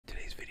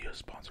is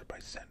sponsored by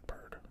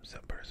Scentbird.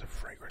 Scentbird is a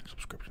fragrance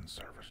subscription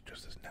service.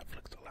 Just as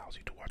Netflix allows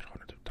you to watch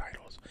hundreds of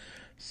titles,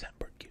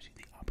 Scentbird gives you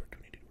the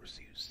opportunity to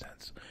receive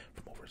scents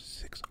from over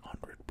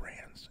 600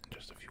 brands in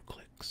just a few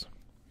clicks.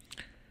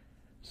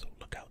 So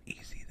look how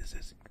easy this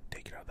is.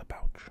 Take it out of the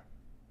pouch.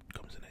 It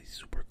comes in a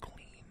super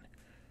clean,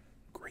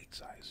 great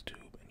size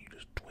tube, and you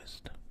just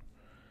twist,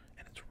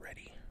 and it's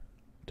ready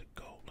to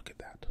go. Look at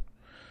that.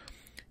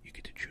 You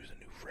get to choose a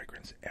new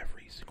fragrance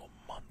every single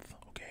month,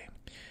 okay?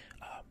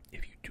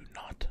 If you do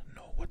not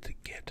know what to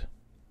get,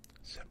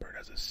 Scentbird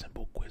has a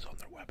simple quiz on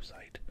their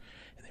website,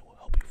 and they will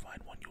help you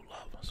find one you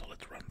love. So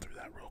let's run through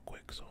that real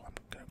quick. So I'm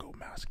going to go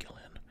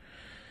masculine.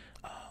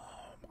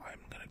 I'm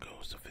going to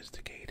go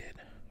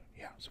sophisticated.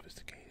 Yeah,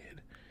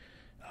 sophisticated.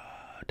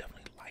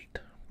 Definitely light.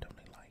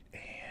 Definitely light.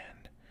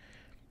 And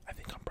I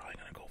think I'm probably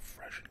going to go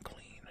fresh and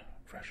clean.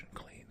 Fresh and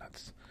clean.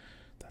 That's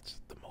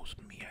the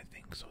most me, I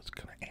think. So it's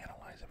going to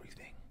analyze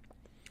everything.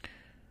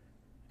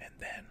 And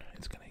then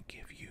it's going to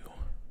give you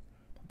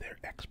their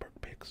expert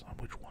picks on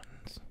which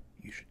ones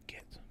you should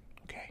get,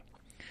 okay?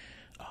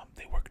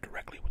 They work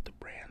directly with the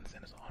brands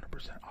and is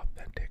 100%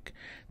 authentic.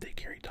 They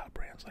carry top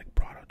brands like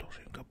Prada,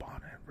 Dolce &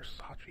 Gabbana, and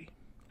Versace,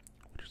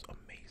 which is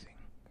amazing.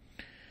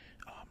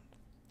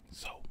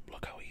 So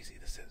look how easy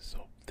this is.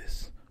 So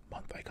this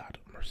month I got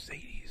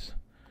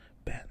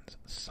Mercedes-Benz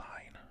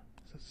Sign.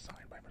 This is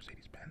signed by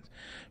Mercedes-Benz.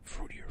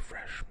 Fruity or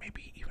fresh,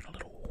 maybe even a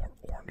little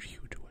orange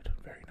hue to it.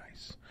 Very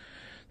nice.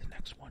 The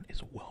next one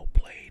is Well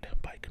Played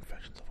by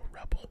Confessions of a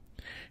Rebel.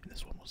 And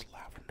this one was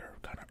lavender,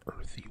 kind of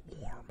earthy,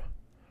 warm.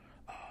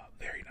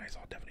 Very nice.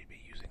 I'll definitely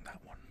be using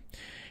that one.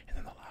 And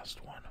then the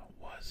last one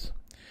was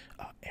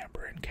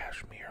Amber and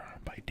Cashmere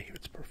by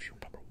David's Perfume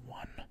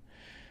 #1.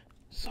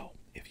 So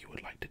if you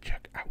would like to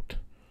check out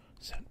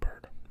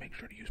Scentbird, make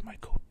sure to use my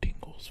code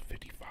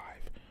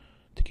Tingles55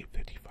 to get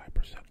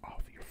 55%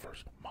 off your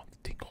first month.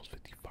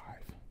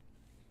 Tingles55.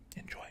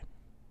 Enjoy.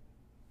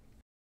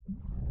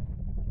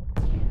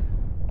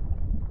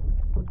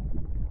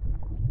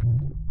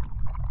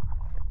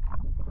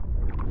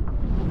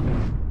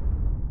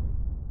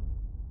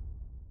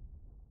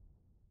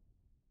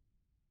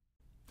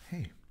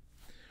 Hey,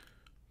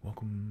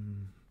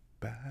 welcome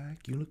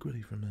back. You look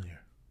really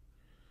familiar.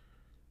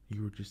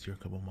 You were just here a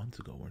couple months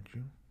ago, weren't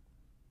you?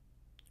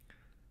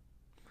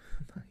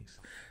 Nice.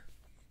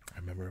 I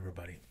remember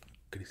everybody.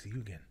 Good to see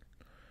you again.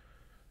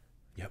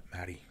 Yep,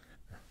 Matty.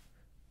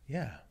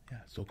 Yeah,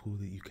 so cool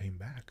that you came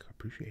back.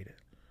 Appreciate it.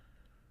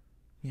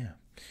 Yeah.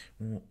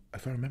 Well,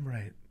 if I remember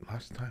right,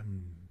 last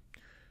time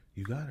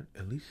you got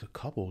at least a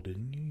couple,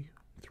 didn't you?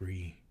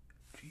 3.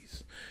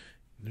 Jeez.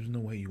 There's no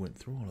way you went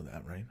through all of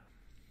that, right?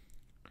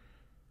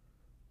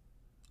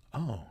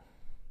 Oh.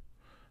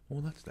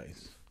 Well, that's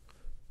nice.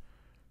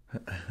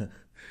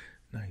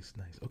 Nice.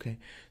 Okay.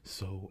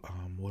 So,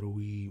 what are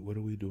we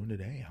doing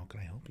today? How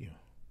can I help you?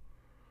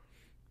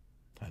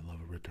 I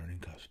love a returning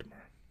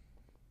customer.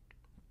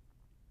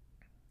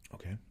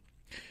 Okay.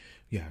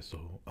 Yeah,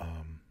 so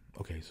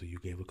okay, so you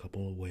gave a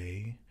couple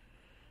away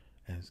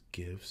as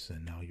gifts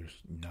and now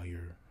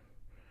you're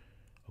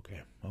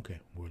okay.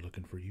 We're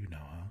looking for you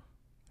now, huh?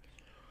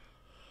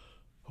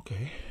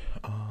 Okay.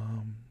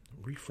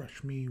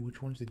 Refresh me,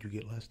 which ones did you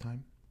get last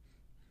time?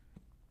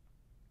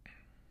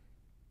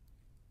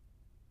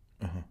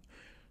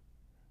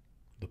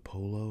 The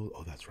polo.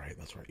 Oh, that's right.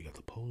 You got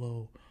the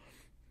polo.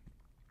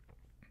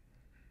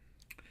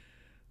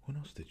 What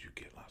else did you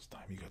get last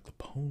time? You got the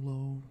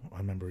polo. I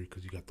remember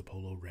because you got the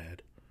polo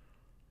red.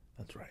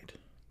 That's right.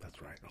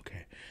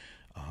 Okay.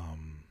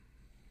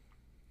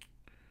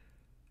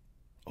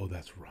 Oh,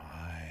 that's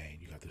right.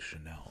 You got the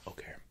Chanel.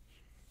 Okay.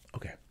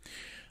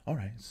 All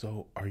right.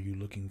 So, are you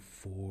looking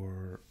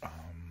for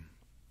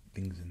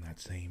things in that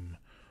same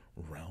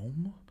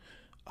realm?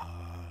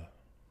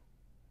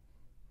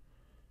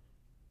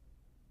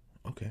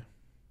 Okay.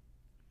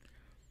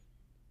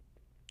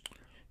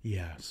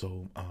 Yeah,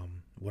 so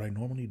what I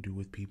normally do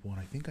with people, and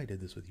I think I did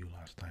this with you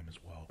last time as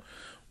well,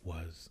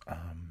 was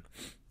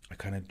I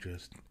kind of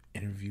just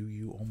interview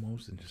you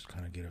almost and just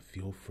kind of get a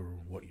feel for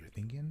what you're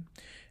thinking,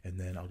 and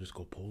then I'll just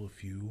go pull a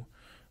few,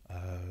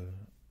 I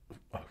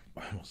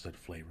almost said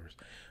flavors,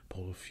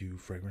 pull a few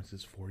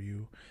fragrances for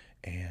you,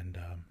 and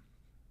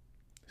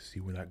see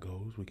where that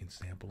goes. We can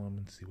sample them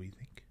and see what you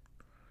think.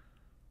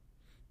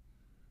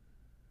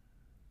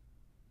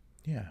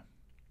 Yeah.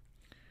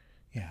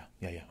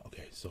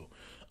 Okay, so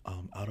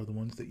out of the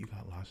ones that you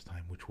got last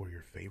time, which were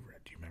your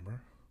favorite? Do you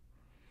remember?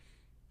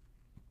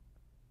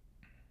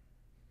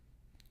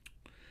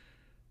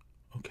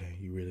 Okay,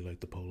 you really like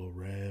the polo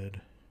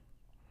red,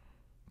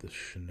 the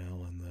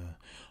Chanel, and the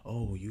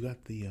you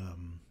got the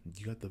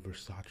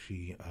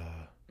Versace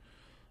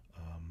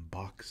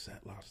box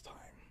set last time.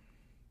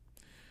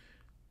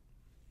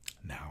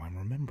 Now I'm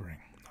remembering.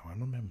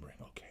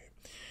 Okay,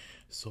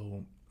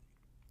 so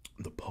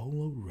the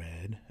polo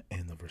red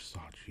and the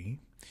Versace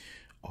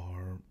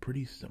are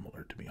pretty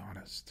similar, to be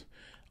honest.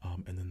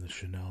 And then the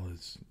Chanel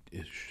is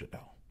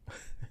Chanel.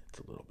 It's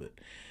a little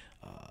bit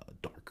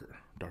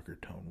darker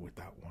tone with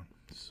that one.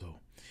 So,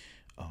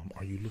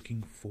 are you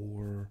looking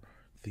for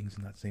things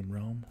in that same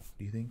realm,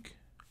 do you think?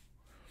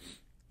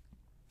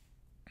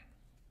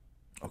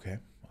 Okay,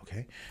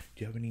 okay.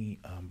 Do you have any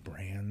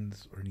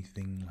brands or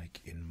anything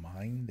like in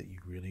mind that you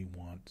really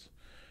want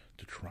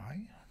to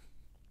try?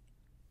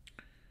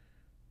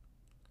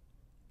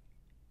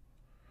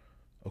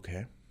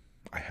 Okay.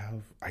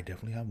 I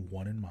definitely have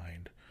one in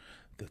mind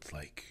that's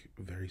like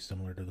very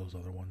similar to those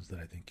other ones that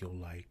I think you'll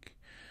like.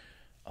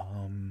 Okay.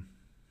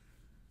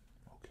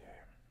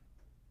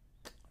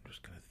 I'm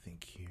just gonna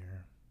think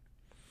here.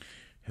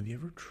 Have you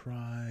ever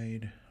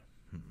tried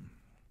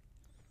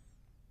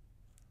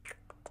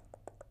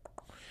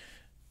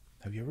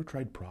Have you ever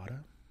tried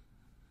Prada?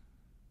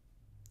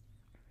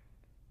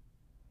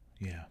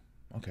 Yeah.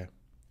 Okay.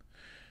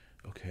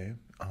 Okay.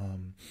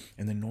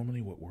 And then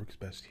normally what works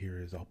best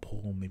here is I'll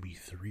pull maybe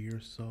 3 or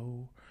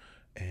so,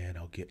 and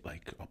I'll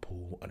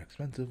pull an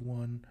expensive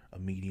one, a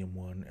medium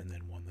one, and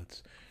then one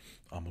that's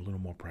a little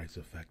more price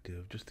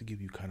effective, just to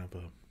give you kind of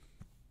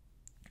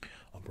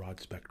a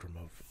broad spectrum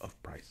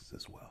of prices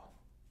as well.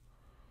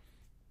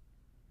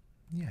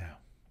 Yeah,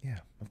 yeah,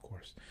 of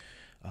course.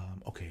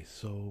 Okay,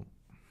 so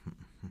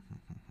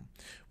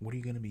what are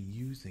you gonna be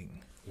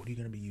using? What are you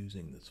gonna be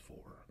using this for?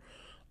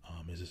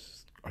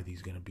 Are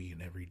these gonna be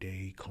an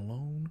everyday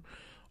cologne?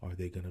 Are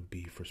they gonna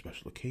be for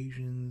special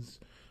occasions?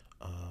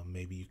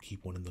 Maybe you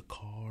keep one in the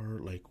car.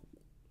 Like,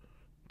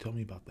 tell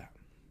me about that.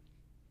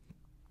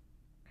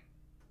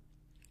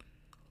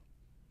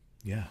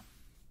 Yeah,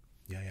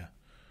 yeah, yeah.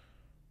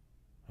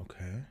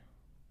 Okay.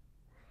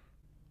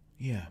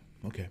 Yeah,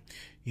 okay.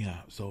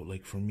 Yeah, so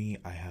like for me,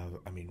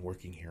 I mean,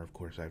 working here, of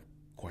course, I have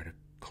quite a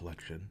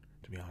collection,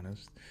 to be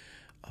honest.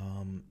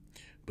 Um,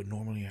 but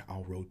normally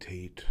I'll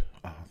rotate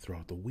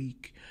throughout the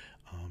week,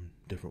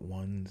 different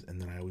ones,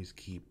 and then I always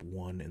keep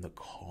one in the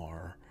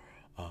car,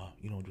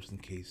 just in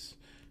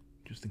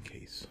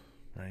case,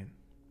 right?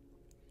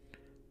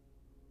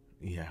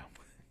 Yeah,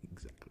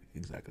 exactly,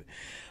 exactly.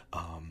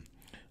 Um,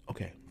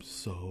 okay,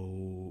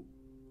 so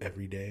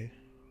every day.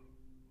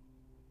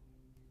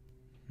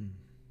 Hmm.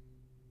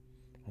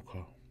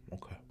 Okay,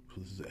 okay.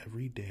 So this is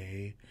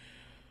everyday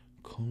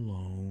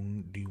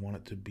cologne. Do you want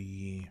it to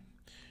be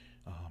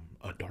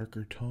a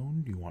darker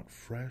tone? Do you want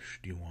fresh?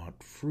 Do you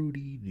want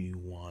fruity? Do you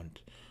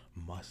want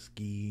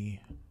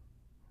musky?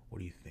 What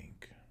do you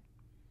think?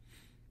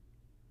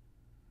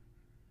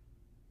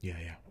 Yeah,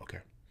 yeah. Okay.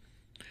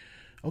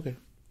 Okay.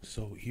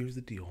 So here's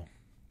the deal.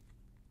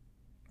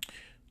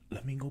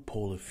 Let me go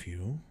pull a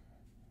few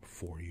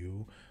for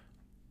you.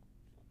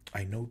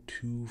 I know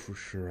 2 for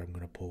sure I'm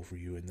gonna pull for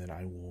you, and then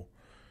I will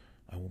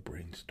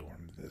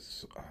brainstorm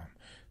this.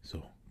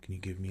 So can you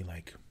give me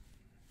like,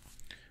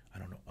 I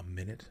don't know, a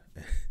minute,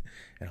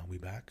 and I'll be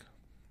back.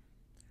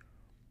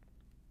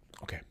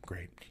 Okay,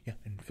 great. Yeah,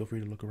 and feel free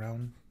to look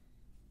around.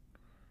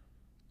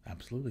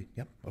 Absolutely.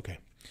 Yep. Okay.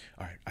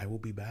 All right. I will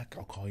be back.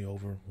 I'll call you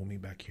over. We'll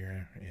meet back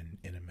here in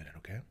a minute.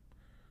 Okay.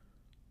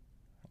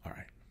 All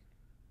right.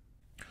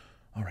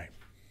 All right.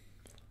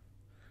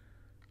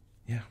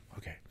 Yeah.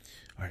 Okay.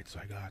 All right. So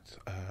I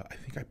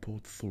think I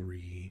pulled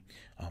 3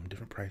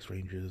 different price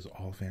ranges,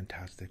 all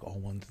fantastic, all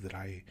ones that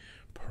I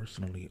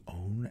personally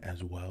own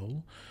as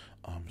well.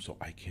 So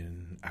I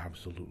can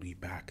absolutely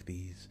back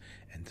these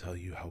and tell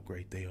you how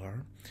great they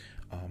are.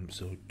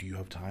 So do you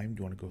have time? Do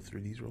you want to go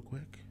through these real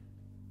quick?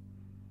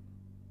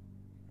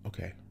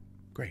 Okay.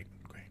 Great.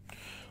 Great.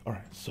 All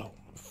right. So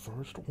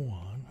first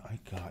one I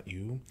got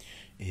you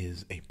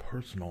is a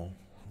personal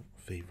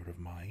favorite of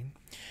mine,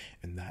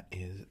 and that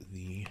is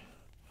the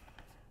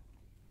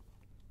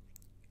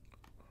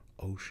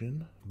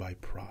Ocean by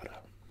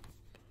Prada.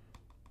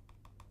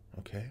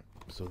 Okay,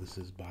 so this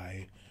is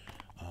by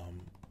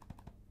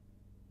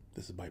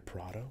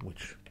Prada,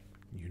 which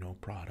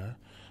Prada.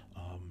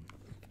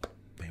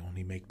 They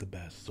only make the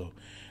best. So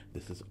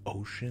this is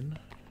Ocean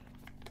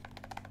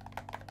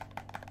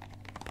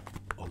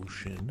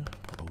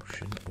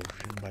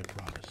by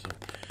Prada. So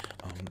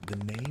the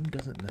name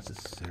doesn't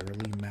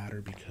necessarily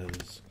matter,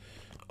 because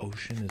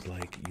ocean is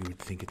like, you would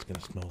think it's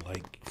gonna smell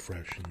like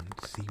fresh and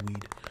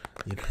seaweed,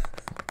 you know.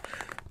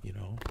 you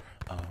know.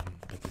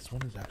 But this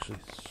one is actually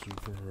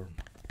super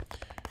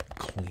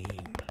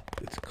clean.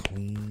 It's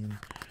clean.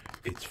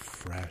 It's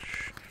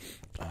fresh.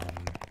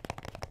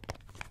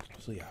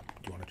 So yeah,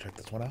 do you want to check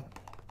this one out?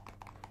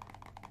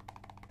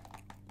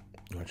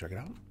 You want to check it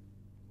out?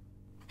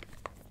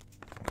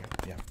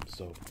 Okay, yeah.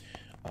 So,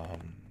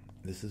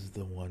 this is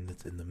the one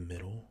that's in the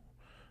middle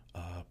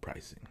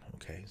pricing.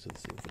 Okay, so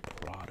this is the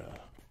Prada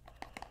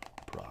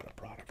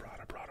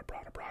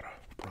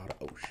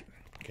Ocean.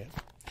 Okay,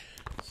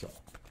 so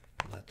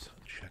let's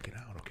check it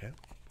out. Okay.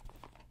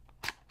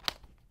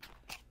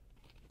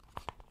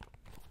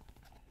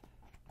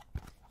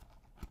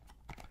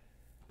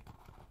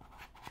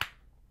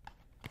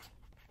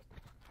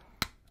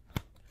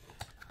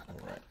 All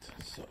right,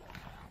 so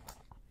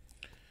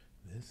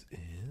this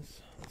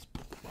is, let's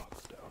put the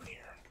box down here.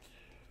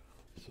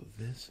 So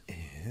this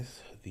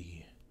is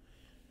the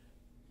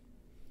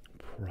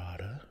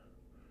Prada.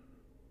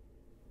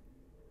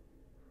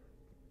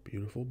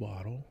 Beautiful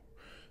bottle.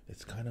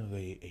 It's kind of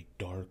a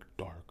dark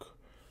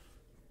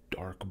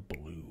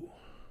blue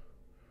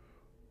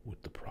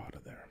with the Prada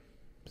there.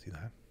 See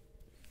that?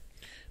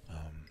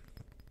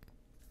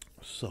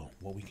 So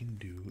what we can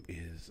do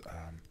is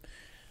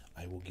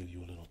I will give you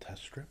a little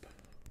test strip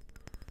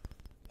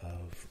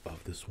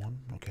of this one,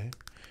 okay?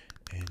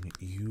 And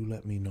you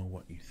let me know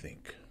what you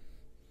think.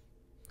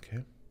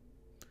 Okay?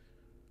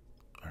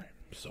 Alright,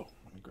 so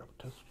let me grab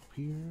a test strip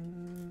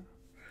here.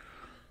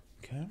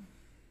 Okay?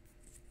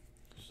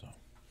 So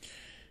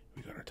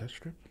we got our test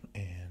strip,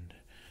 and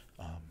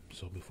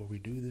so before we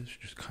do this,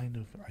 just kind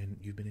of,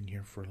 you've been in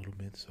here for a little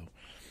bit, so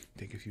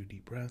take a few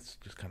deep breaths,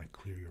 just kind of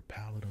clear your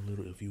palate a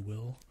little, if you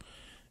will,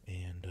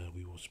 and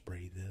we will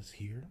spray this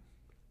here.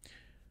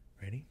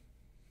 Ready?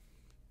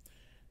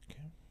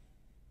 Okay.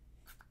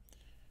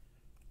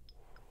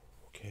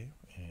 Okay,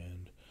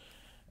 and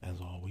as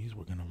always,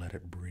 we're gonna let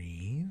it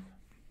breathe.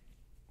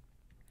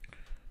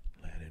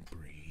 Let it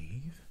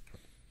breathe.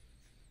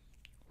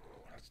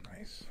 Ooh, that's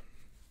nice.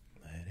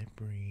 Let it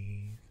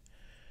breathe.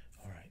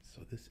 All right,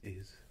 so this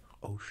is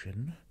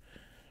Ocean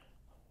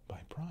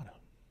by Prada.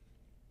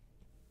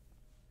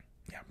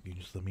 Yeah, you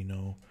just let me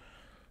know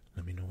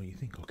what you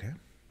think, okay?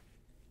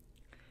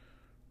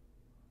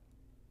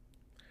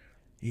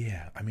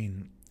 Yeah, I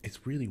mean,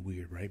 it's really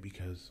weird, right?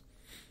 Because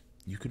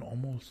you can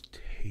almost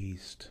you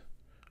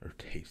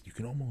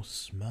can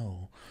almost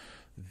smell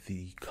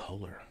the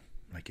color.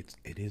 Like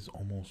it is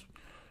almost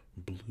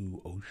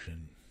blue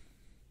ocean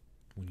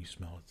when you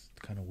smell it. It's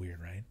kind of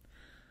weird, right?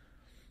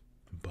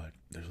 But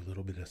there's a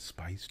little bit of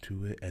spice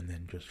to it, and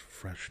then just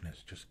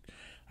freshness.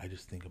 I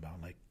just think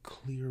about like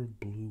clear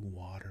blue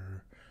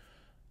water,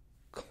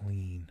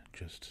 clean,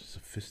 just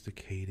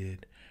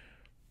sophisticated.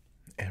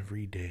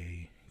 Every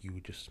day you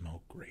would just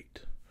smell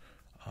great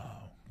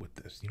with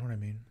this. You know what I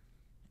mean?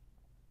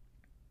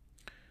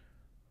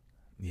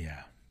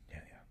 Yeah.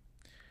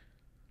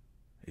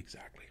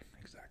 Exactly.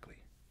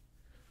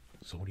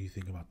 So what do you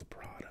think about the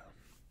Prada?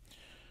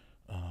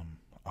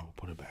 I'll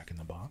put it back in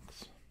the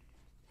box.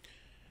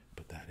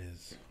 But that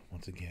is,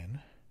 once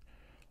again,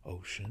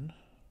 Ocean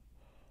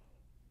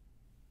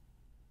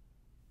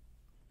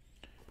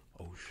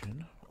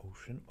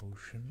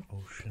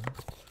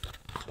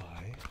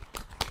by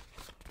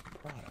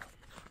Prada.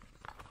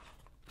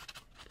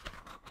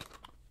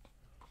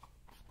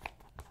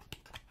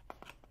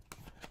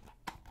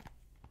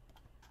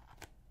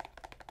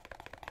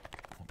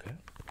 Okay.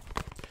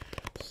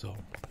 So,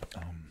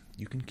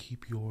 you can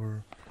keep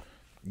your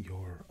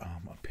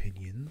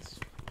opinions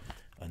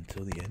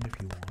until the end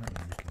if you want, and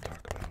then we can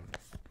talk about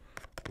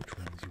which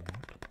ones you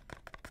want.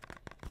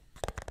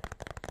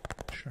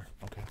 Sure,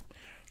 okay.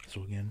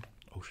 So again,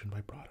 Ocean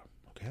by Prada,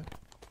 okay?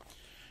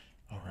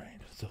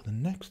 Alright, so the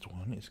next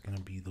one is going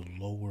to be the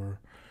lower,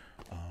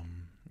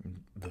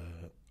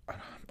 I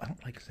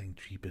don't like saying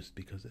cheapest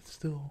because it's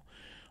still,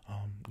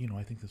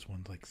 I think this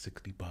one's like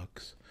 $60.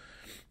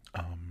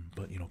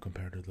 But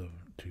compared to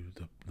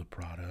the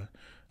Prada,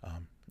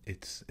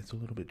 it's a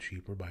little bit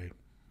cheaper by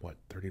what,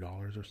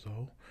 $30 or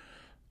so.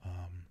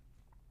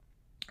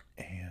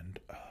 And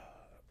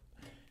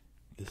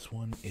this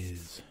one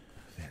is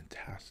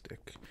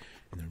fantastic,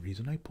 and the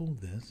reason I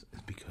pulled this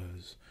is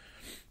because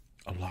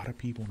a lot of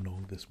people know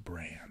this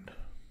brand,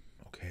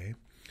 okay,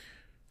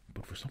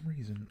 but for some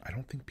reason I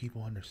don't think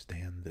people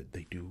understand that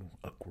they do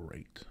a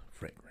great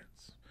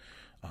fragrance.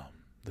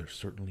 They're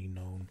certainly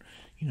known,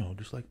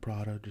 just like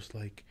Prada, just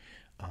like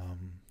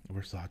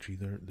Versace,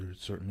 they're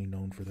certainly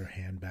known for their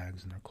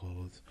handbags and their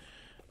clothes,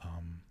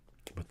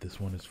 but this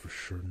one is for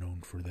sure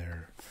known for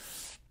their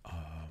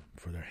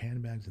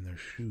handbags and their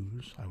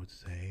shoes, I would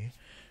say,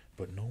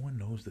 but no one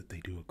knows that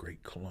they do a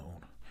great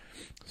cologne.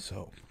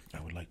 So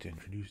I would like to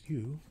introduce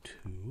you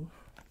to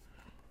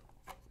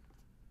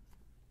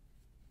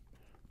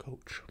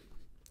Coach.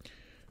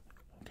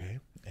 Okay,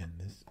 and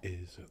this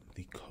is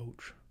the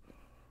Coach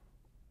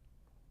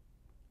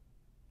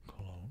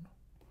cologne.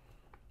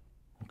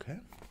 Okay,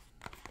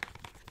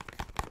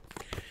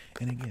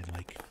 and again,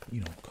 like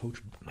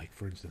Coach, like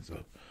for instance,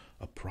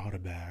 a Prada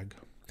bag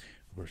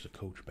versus a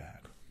Coach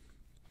bag.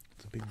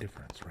 It's a big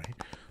difference, right?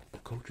 The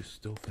Coach is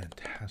still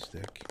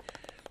fantastic,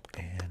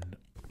 and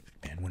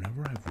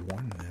whenever I've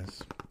worn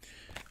this,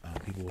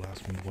 people will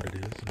ask me what it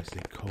is, and I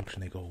say Coach,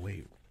 and they go,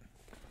 "Wait,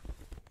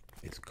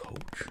 it's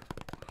Coach,"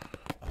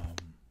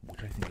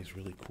 which I think is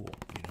really cool.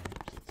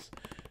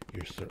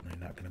 You're certainly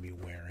not going to be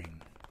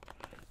wearing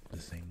the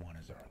same one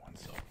as the other one.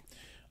 So,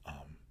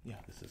 yeah,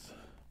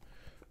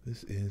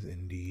 this is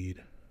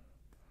indeed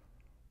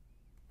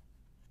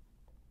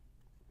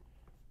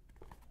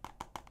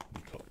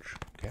the Coach.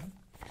 Okay,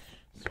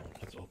 so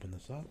let's open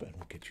this up, and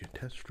we'll get you a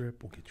test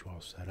strip. We'll get you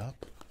all set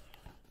up.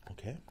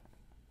 Okay.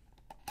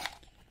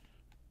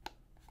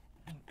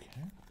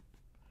 Okay.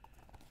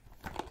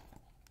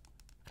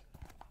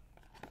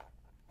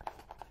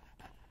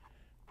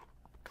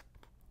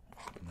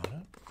 Open that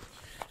up.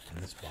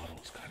 And this bottle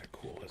is kind of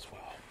cool as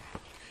well.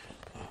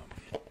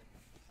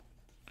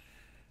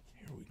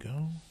 Here we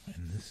go.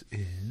 And this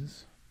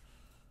is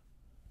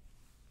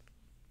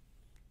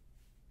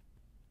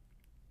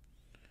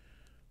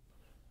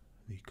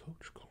the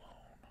Coach cologne.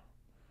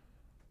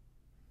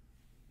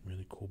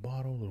 cool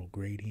bottle, little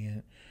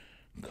gradient.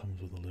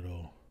 Comes with a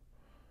little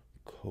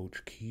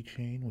Coach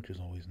keychain, which is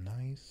always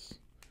nice.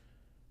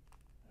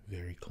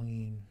 Very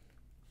clean.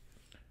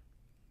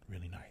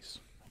 Really nice.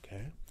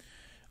 Okay.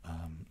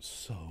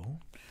 So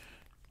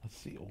let's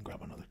see. We'll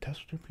grab another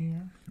test strip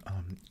here.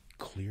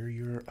 Clear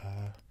your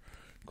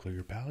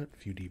palate. A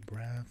few deep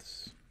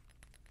breaths.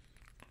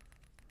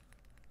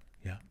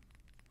 Yeah.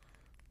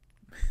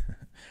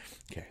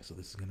 Okay, so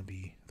this is gonna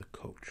be the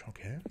Coach.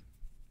 Okay.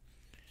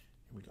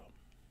 Here we go.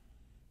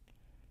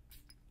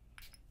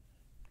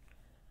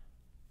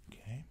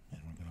 Okay,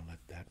 and we're gonna let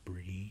that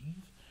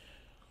breathe.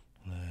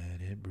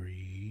 Let it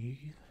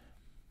breathe.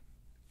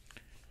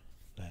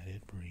 Let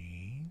it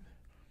breathe.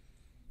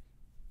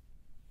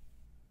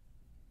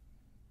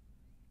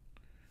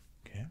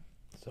 Okay,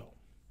 so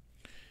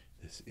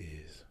this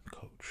is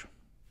Coach.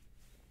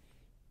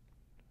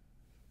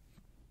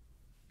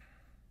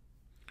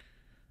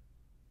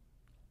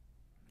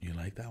 You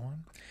like that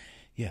one?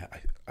 Yeah,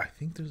 I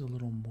think there's a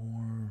little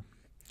more,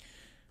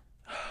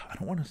 I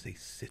don't want to say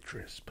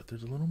citrus, but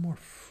there's a little more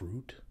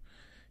fruit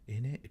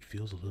in it. It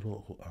feels a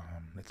little,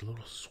 it's a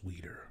little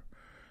sweeter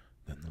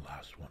than the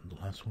last one.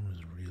 The last one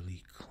was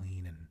really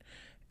clean and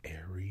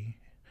airy,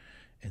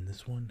 and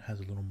this one has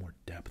a little more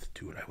depth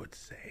to it, I would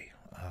say.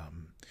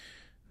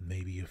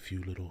 Maybe a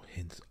few little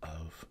hints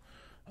of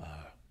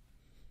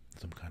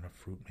some kind of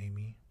fruit,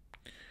 maybe,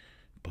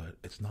 but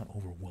it's not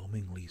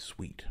overwhelmingly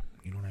sweet.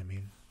 You know what I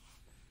mean?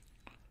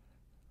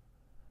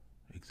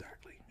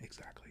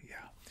 Exactly,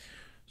 yeah.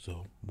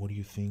 So, what do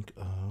you think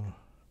of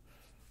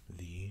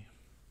the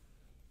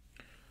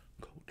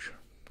Coach?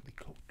 The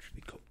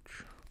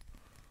Coach.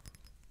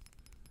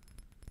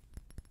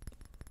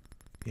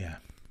 Yeah.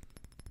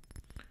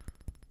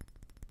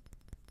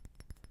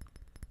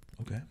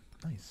 Okay,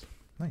 nice.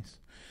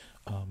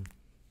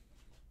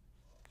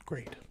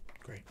 Great.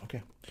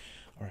 Okay.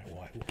 All right.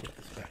 Well, I will put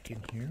this back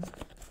in here,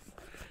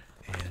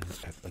 and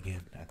at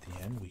the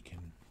end, we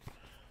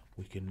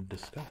can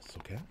discuss.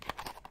 Okay.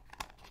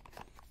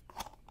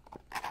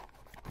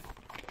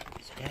 Put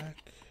this back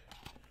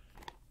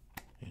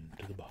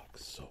into the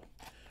box. So,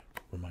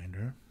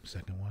 reminder: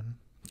 second one,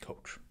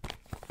 Coach.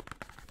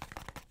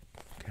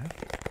 Okay.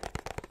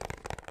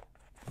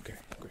 Okay.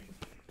 Great.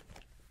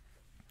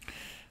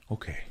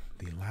 Okay.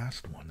 The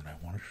last one that I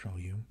want to show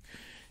you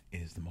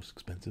is the most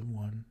expensive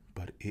one,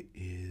 but it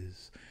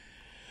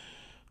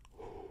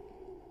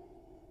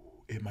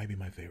might be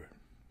my favorite.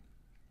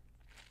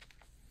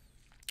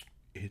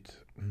 It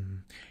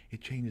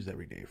changes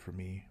every day for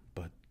me,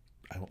 but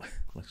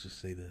let's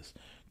just say this: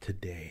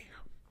 today,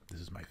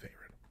 this is my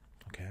favorite.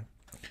 Okay,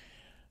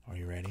 are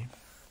you ready?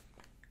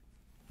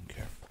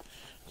 Okay,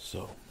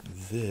 so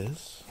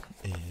this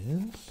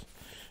is,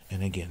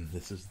 and again,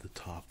 this is the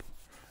top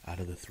out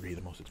of the three,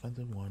 the most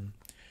expensive one,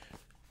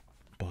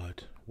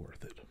 but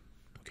worth it.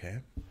 Okay.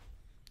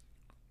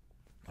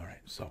 All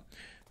right. So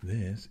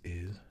this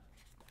is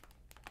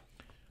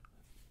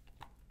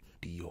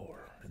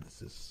Dior, and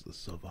this is the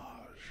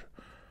Sauvage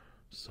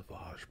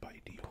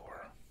by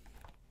Dior.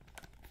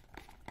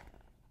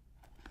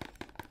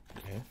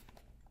 Okay.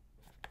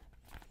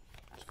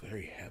 It's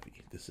very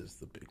heavy. This is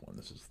the big one.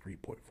 This is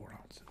 3.4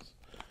 ounces.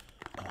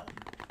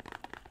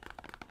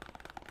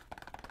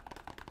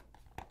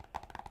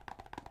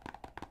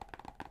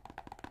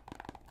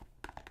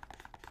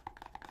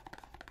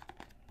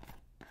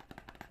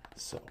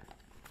 So,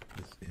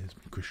 this is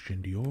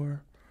Christian Dior,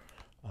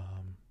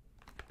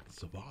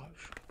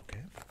 Sauvage,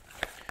 okay?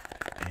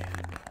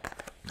 And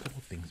a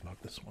couple things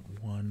about this one.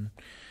 One,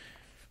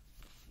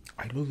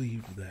 I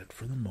believe that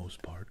for the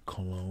most part,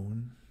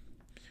 cologne,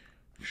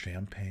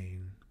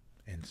 champagne,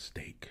 and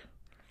steak,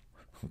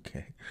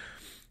 okay,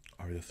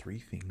 are the three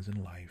things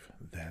in life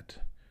that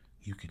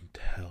you can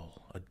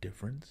tell a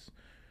difference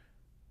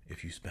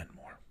if you spend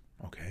more,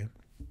 okay?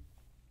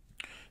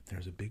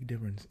 There's a big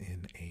difference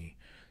in a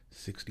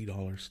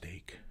 $60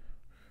 steak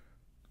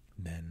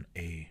than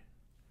a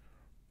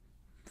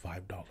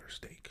 $5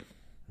 steak,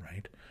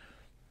 right?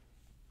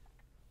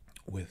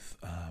 With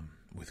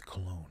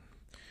cologne,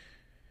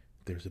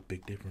 there's a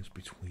big difference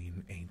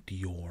between a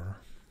Dior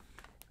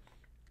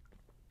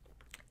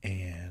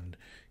and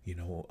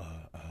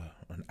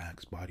an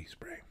Axe body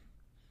spray,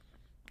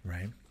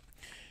 right?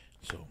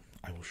 So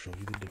I will show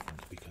you the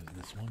difference, because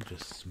this one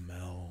just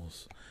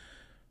smells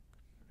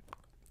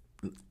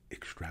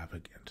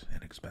extravagant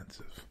and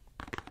expensive.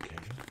 Okay,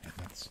 and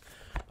that's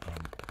a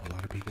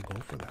lot of people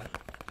go for that,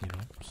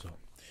 So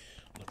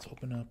let's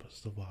open up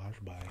Sauvage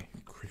by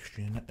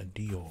Christian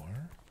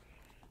Dior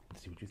and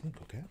see what you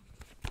think. Okay,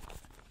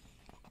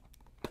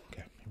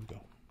 here we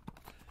go.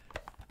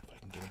 If I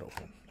can get it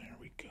open, there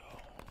we go.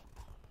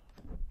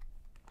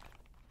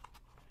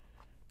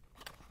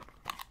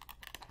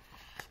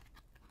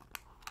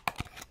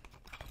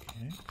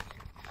 Okay,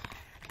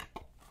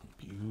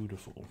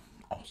 beautiful.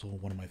 Also,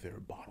 one of my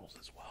favorite bottles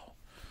as well.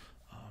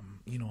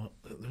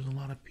 There's a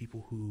lot of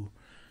people who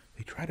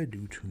they try to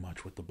do too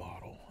much with the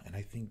bottle, and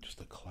I think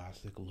just a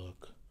classic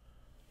look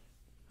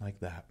like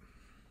that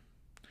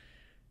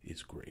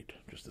is great.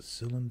 Just a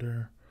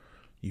cylinder,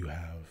 You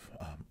have,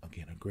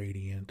 again, a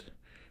gradient,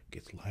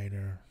 gets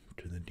lighter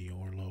to the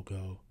Dior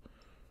logo,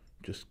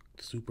 just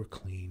super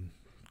clean,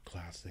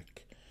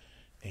 classic.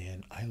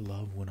 And I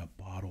love when a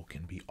bottle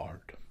can be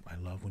art. I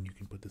love when you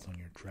can put this on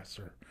your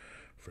dresser,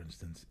 for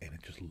instance, and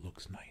it just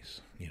looks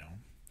nice, you know?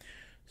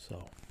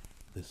 So,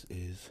 this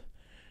is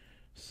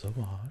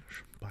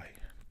Sauvage by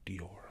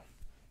Dior.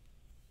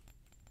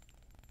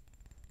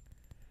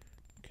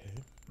 Okay,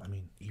 I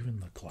mean, even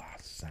the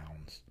glass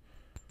sounds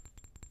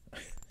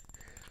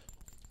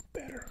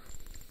better,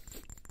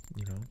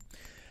 you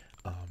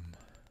know?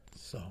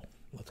 So,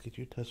 let's get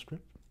you a test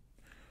strip.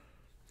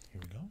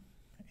 Here we go.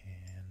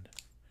 And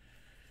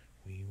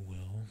we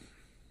will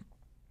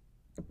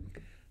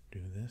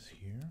do this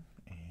here.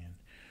 And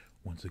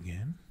once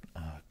again,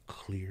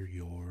 clear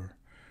your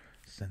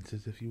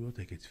senses, if you will.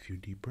 Take a few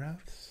deep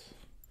breaths.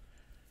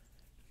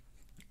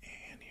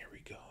 And here we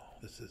go.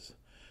 This is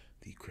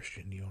the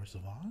Christian Dior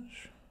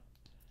Sauvage.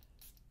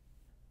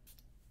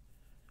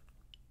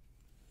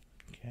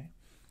 Okay.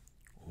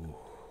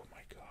 Oh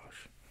my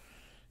gosh.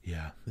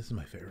 Yeah, this is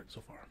my favorite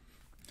so far.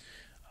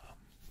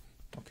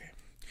 Okay.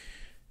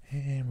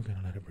 And we're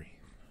gonna let it breathe.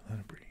 Let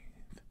it breathe.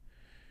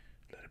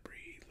 Let it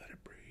breathe. Let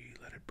it breathe.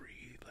 Let it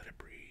breathe. Let it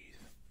breathe.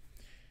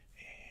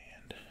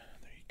 And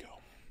there you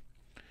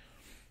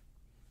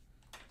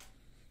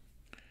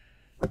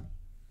go.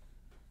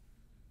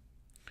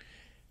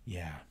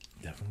 Yeah,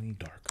 definitely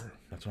darker.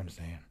 That's what I'm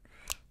saying.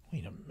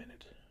 Wait a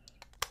minute.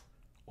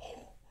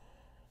 Oh,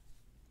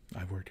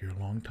 I've worked here a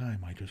long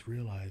time. I just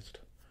realized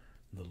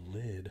the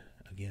lid,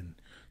 again,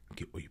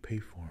 get what you pay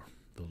for.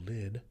 The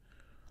lid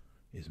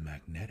is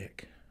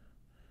magnetic.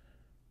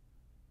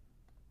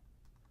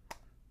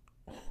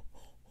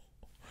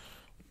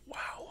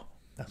 Wow,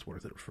 that's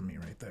worth it for me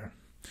right there.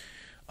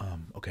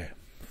 Okay,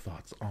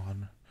 thoughts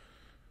on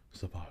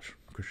Sauvage,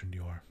 Christian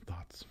Dior,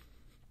 thoughts?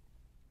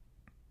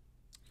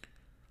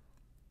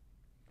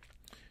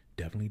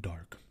 Definitely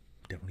dark,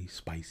 definitely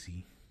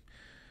spicy.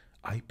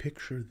 I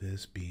picture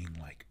this being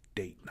like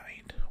date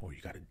night, or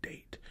you got a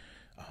date.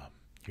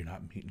 You're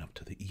not meeting up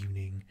to the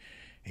evening,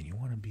 and you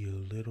want to be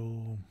a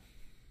little,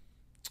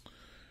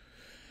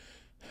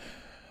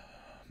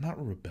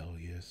 not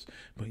rebellious,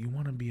 but you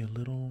want to be a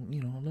little, you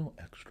know, a little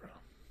extra,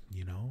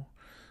 you know?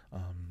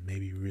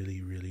 Maybe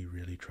really, really,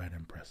 really try to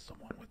impress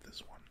someone with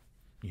this one,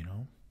 you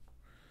know?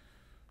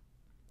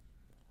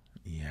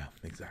 Yeah,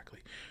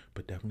 exactly.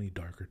 But definitely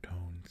darker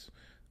tones.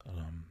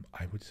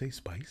 I would say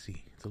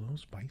spicy. It's a little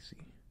spicy.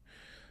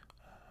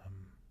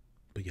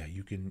 But yeah,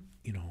 you can,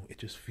 you know, it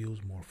just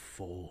feels more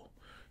full.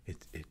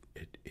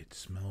 It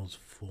smells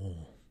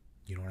full.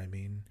 You know what I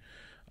mean?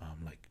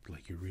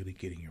 Like you're really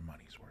getting your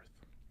money's worth.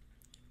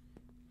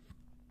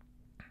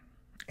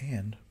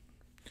 And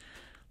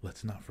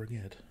let's not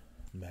forget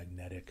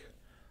magnetic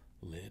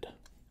lid.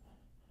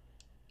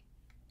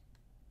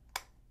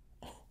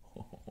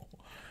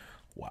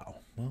 Wow.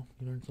 Well,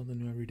 you learn something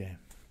new every day.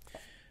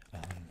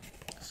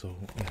 So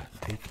yeah,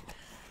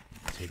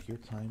 take your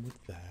time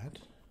with that.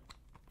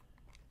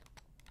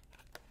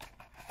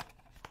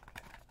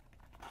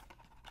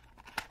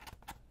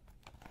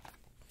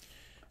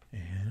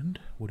 And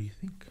what do you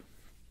think?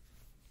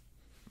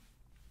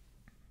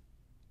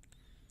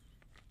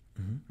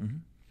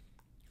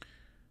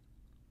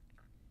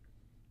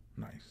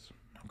 Nice.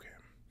 Okay.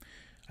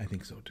 I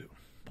think so too,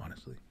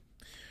 honestly.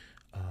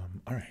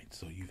 All right,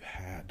 so you've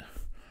had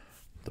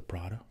the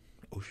Prada,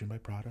 Ocean by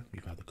Prada.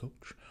 You've had the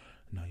Coach.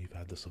 Now you've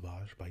had the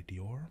Sauvage by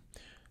Dior.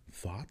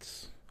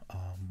 Thoughts?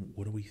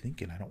 What are we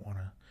thinking? I don't want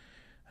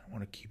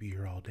to keep you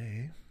here all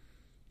day.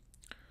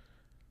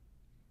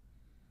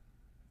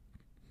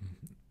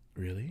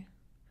 Really?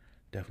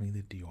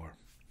 Definitely the Dior.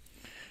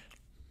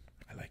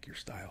 I like your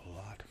style a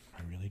lot.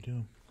 I really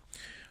do.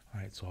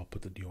 Alright, so I'll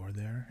put the Dior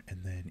there,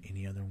 and then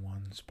any other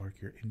ones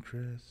spark your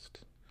interest?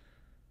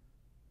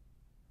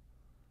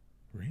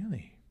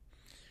 Really?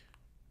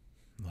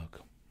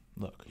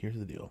 Look, here's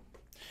the deal.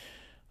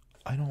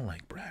 I don't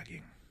like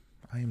bragging.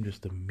 I am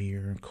just a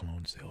mere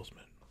cologne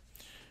salesman.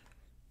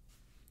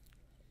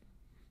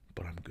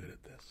 But I'm good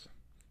at this.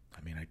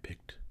 I mean, I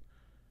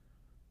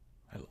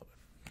love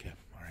it. Okay,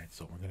 alright,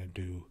 so we're going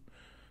to do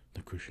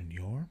the Christian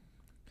Dior,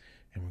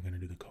 and we're going to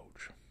do the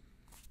Coach.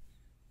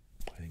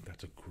 I think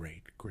that's a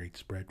great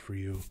spread for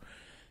you.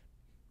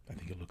 I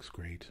think it looks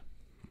great.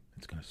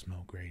 It's going to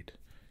smell great.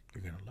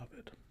 You're going to love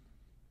it.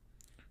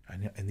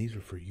 And these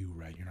are for you,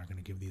 right? You're not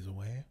going to give these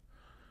away?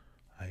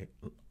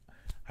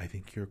 I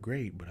think you're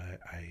great, but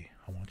I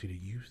want you to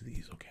use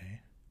these,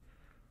 okay?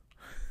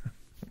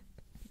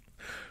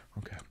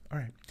 Okay, all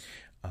right.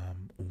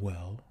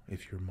 Well,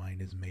 if your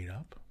mind is made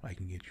up, I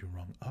can get you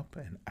rung up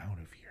and out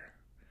of here.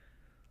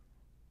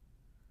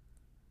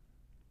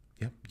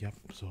 Yep.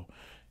 So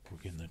we're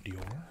getting the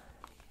Dior.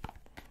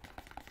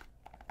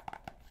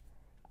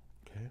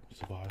 Okay,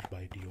 Sauvage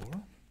by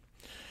Dior.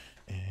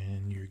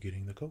 And you're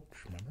getting the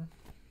Coach, remember?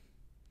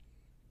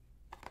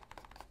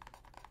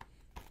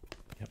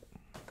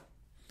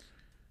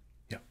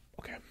 Yep.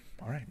 Okay.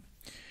 All right.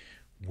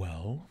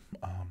 Well,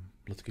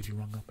 let's get you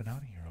rung up and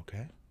out of here,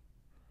 okay?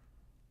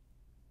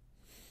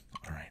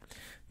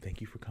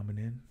 thank you for coming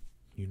in.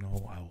 You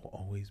know I will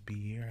always be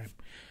here.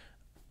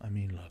 I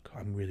mean, look,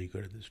 I'm really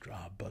good at this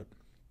job, but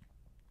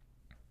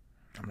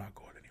I'm not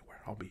going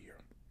anywhere. I'll be here.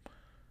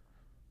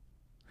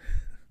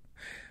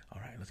 All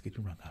right, let's get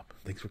you rung up.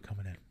 Thanks for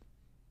coming in.